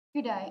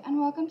Good day and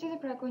welcome to the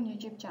Prokon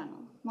YouTube channel.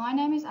 My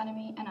name is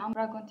Anami and I'm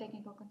Prokon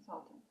Technical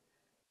Consultant.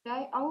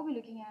 Today I will be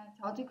looking at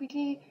how to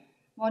quickly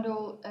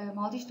model a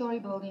multi-story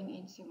building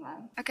in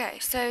Sumo. Okay,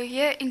 so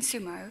here in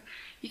Sumo,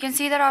 you can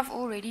see that I've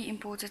already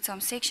imported some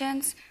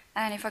sections,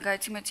 and if I go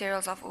to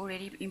materials, I've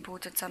already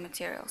imported some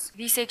materials.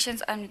 These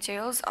sections and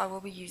materials I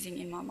will be using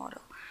in my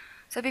model.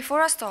 So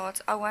before I start,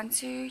 I want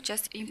to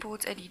just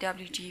import a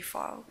DWG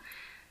file.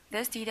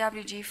 This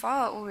DWG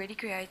file I already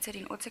created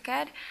in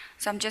AutoCAD,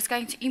 so I'm just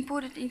going to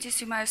import it into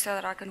Sumo so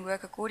that I can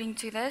work according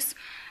to this.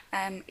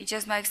 It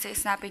just makes the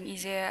snapping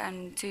easier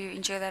and to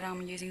ensure that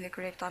I'm using the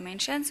correct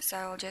dimensions. So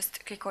I'll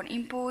just click on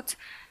import,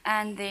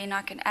 and then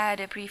I can add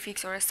a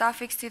prefix or a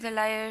suffix to the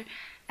layer.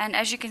 And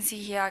as you can see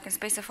here, I can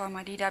specify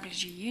my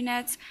DWG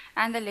units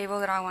and the level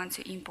that I want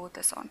to import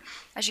this on.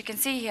 As you can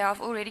see here,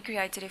 I've already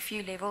created a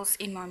few levels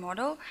in my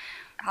model.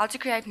 How to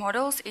create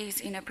models is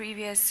in a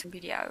previous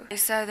video.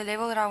 So the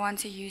level that I want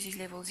to use is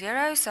level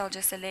 0, so I'll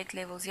just select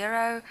level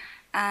 0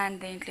 and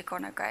then click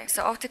on OK.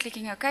 So after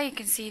clicking OK, you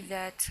can see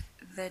that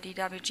the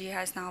DWG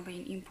has now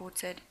been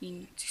imported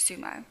into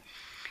Sumo.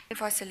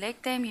 If I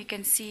select them, you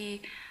can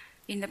see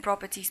in the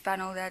properties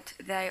panel that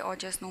they are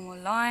just normal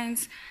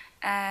lines,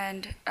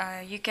 and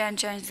you can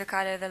change the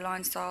color, the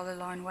line style, the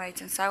line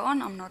weight and so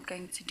on. I'm not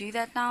going to do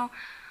that now.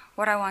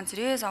 What I want to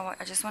do is I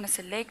just want to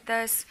select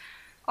this.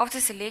 After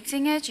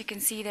selecting it, you can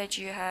see that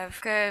you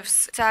have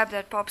curves tab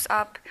that pops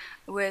up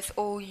with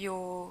all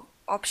your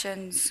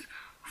options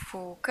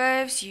for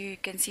curves. You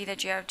can see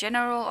that you have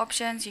general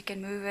options. You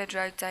can move it,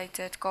 rotate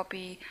it,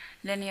 copy,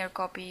 linear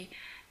copy,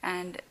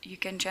 and you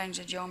can change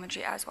the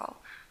geometry as well.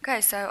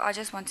 Okay, so I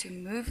just want to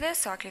move this,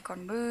 so I click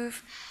on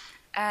move,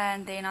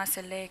 and then I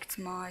select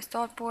my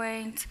start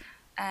point,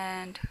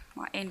 and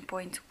my end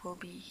point will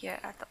be here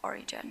at the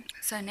origin.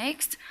 So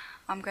next,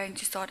 I'm going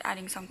to start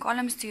adding some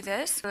columns to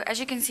this. So as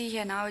you can see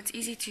here now, it's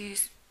easy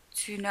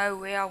to know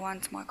where I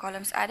want my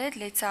columns added.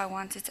 Let's say I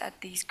want it at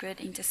these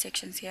grid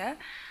intersections here.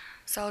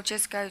 So I'll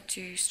just go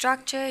to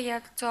structure here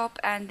at the top,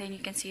 and then you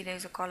can see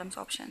there's a columns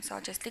option. So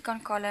I'll just click on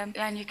column,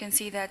 and you can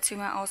see that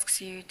Sumo asks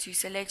you to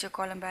select your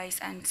column base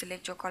and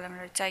select your column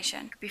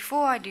rotation.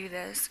 Before I do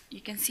this,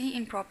 you can see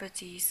in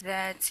properties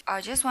that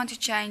I just want to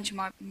change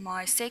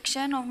my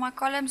section of my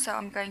column. So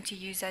I'm going to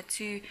use that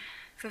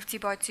 250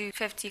 by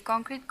 250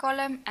 concrete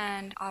column,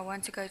 and I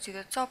want to go to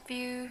the top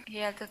view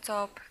here at the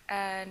top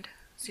and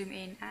zoom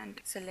in and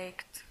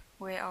select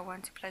where I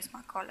want to place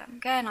my column.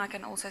 Okay, and I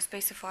can also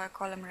specify a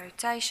column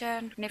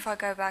rotation. And if I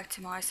go back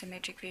to my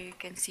isometric view, you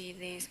can see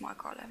there's my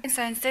column. And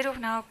so instead of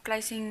now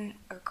placing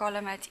a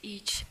column at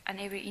each and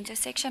every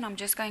intersection, I'm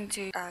just going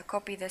to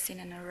copy this in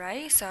an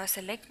array. So I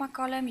select my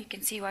column. You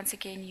can see once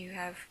again you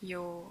have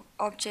your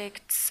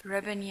objects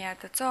ribbon here at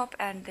the top,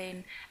 and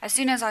then as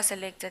soon as I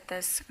selected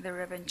this, the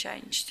ribbon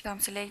changed. So I'm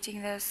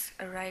selecting this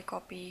array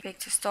copy,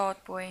 vector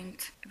start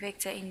point,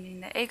 vector end in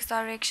the x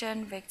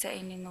direction, vector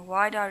end in the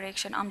y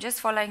direction. I'm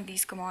just following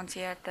these commands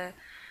here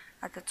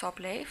at the top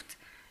left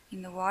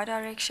in the y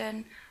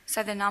direction.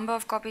 So the number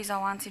of copies I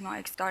want in my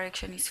x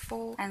direction is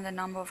 4, and the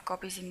number of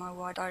copies in my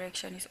y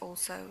direction is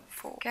also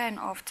 4. Okay, and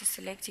after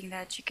selecting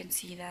that, you can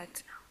see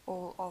that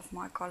all of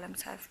my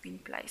columns have been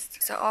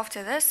placed. So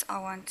after this, I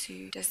want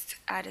to just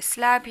add a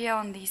slab here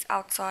on these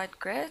outside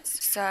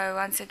grids. So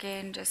once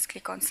again, just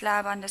click on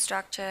slab under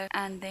structure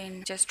and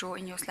then just draw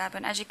in your slab.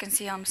 And as you can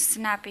see, I'm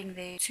snapping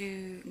there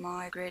to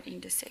my grid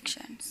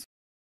intersections.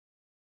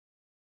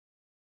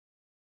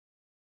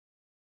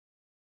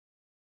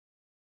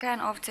 And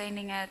after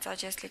ending it, I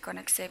just click on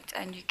accept,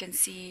 and you can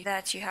see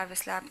that you have a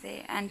slab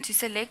there. And to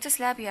select a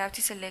slab, you have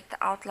to select the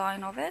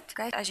outline of it.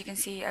 Okay, as you can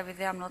see over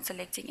there, I'm not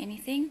selecting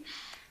anything.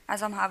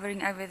 As I'm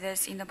hovering over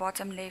this in the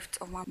bottom left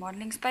of my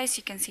modeling space,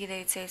 you can see that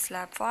it says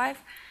slab 5.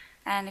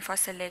 And if I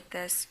select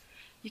this,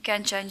 you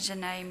can change the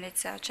name. Let's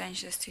say I'll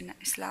change this to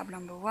slab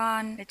number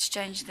 1. Let's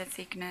change the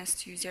thickness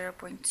to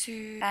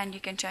 0.2, and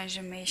you can change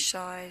the mesh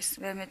size,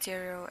 the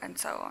material, and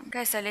so on.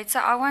 Okay, so let's say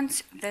I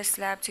want this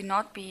slab to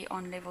not be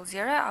on level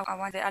 0. I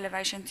want the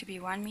elevation to be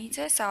 1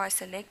 meter, so I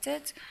select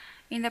it.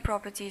 In the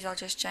properties, I'll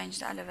just change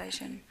the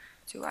elevation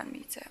to 1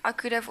 meter. I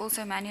could have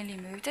also manually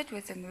moved it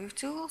with the move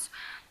tools,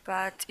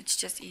 but it's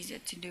just easier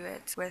to do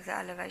it with the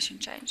elevation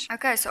change.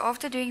 Okay, so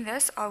after doing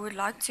this, I would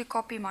like to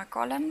copy my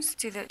columns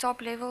to the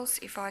top levels.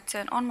 If I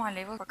turn on my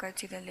level, I go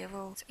to the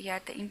levels here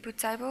at the input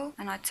table,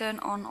 and I turn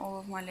on all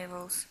of my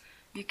levels,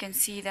 you can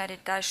see that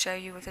it does show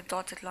you with a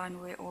dotted line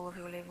where all of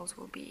your levels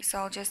will be. So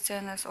I'll just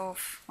turn this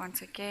off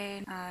once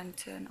again, and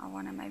I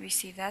want to maybe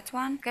see that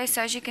one. Okay,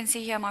 so as you can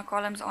see here, my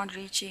columns aren't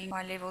reaching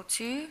my level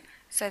 2.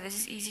 So this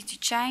is easy to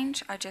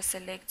change. I just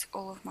select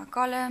all of my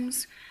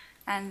columns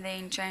and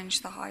then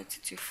change the height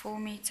to 4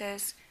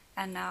 meters,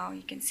 and now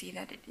you can see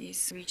that it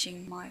is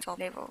reaching my top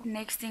level.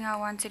 Next thing I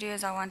want to do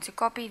is I want to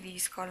copy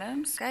these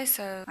columns. Okay,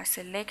 so I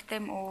select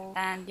them all,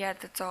 and here at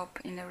the top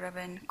in the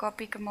ribbon,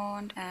 copy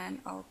command, and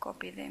I'll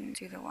copy them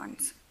to the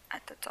ones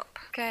at the top.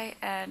 Okay,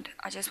 and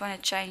I just want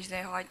to change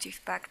the height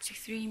back to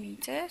 3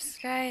 meters.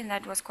 Okay, and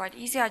that was quite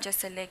easy. I just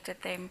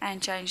selected them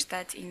and changed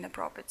that in the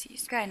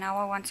properties. Okay, now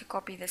I want to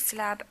copy the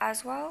slab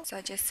as well. So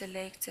I just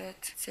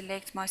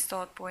select my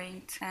start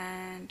point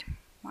and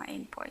my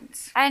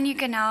endpoints. And you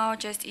can now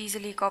just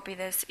easily copy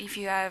this. If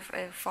you have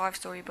a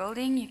 5-story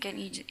building, you can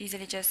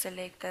easily just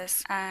select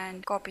this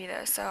and copy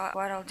this. So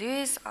what I'll do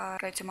is I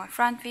go to my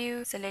front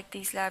view, select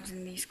these slabs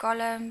in these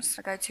columns,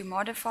 I go to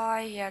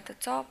modify here at the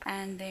top,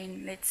 and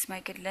then let's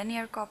make it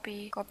linear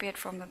copy it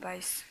from the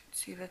base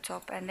to the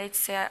top, and let's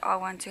say I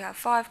want to have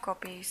 5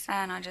 copies,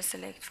 and I just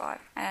select 5.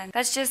 And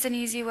that's just an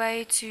easy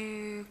way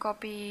to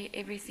copy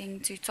everything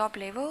to top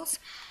levels.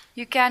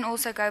 You can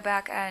also go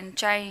back and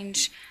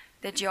change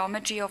the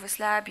geometry of a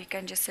slab. You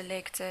can just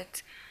select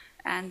it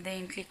and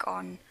then click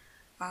on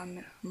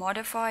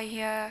modify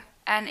here,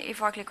 and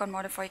if I click on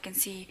modify, you can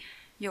see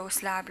your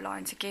slab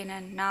lines again.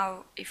 And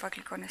now if I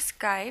click on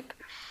escape,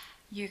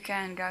 you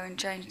can go and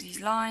change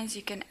these lines.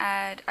 You can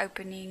add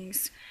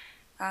openings,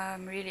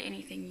 really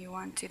anything you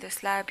want to the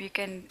slab. You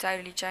can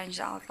totally change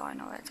the outline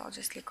of it. I'll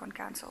just click on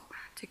cancel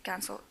to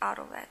cancel out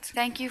of that.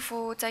 Thank you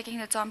for taking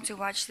the time to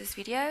watch this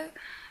video.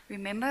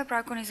 Remember,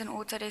 Prokon is an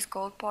Autodesk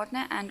Gold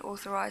Partner and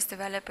Authorized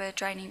Developer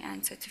Training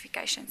and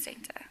Certification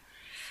Center.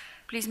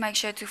 Please make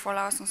sure to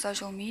follow us on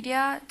social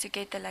media to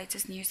get the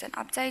latest news and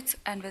updates,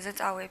 and visit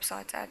our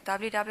website at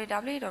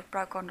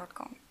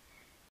www.prokon.com.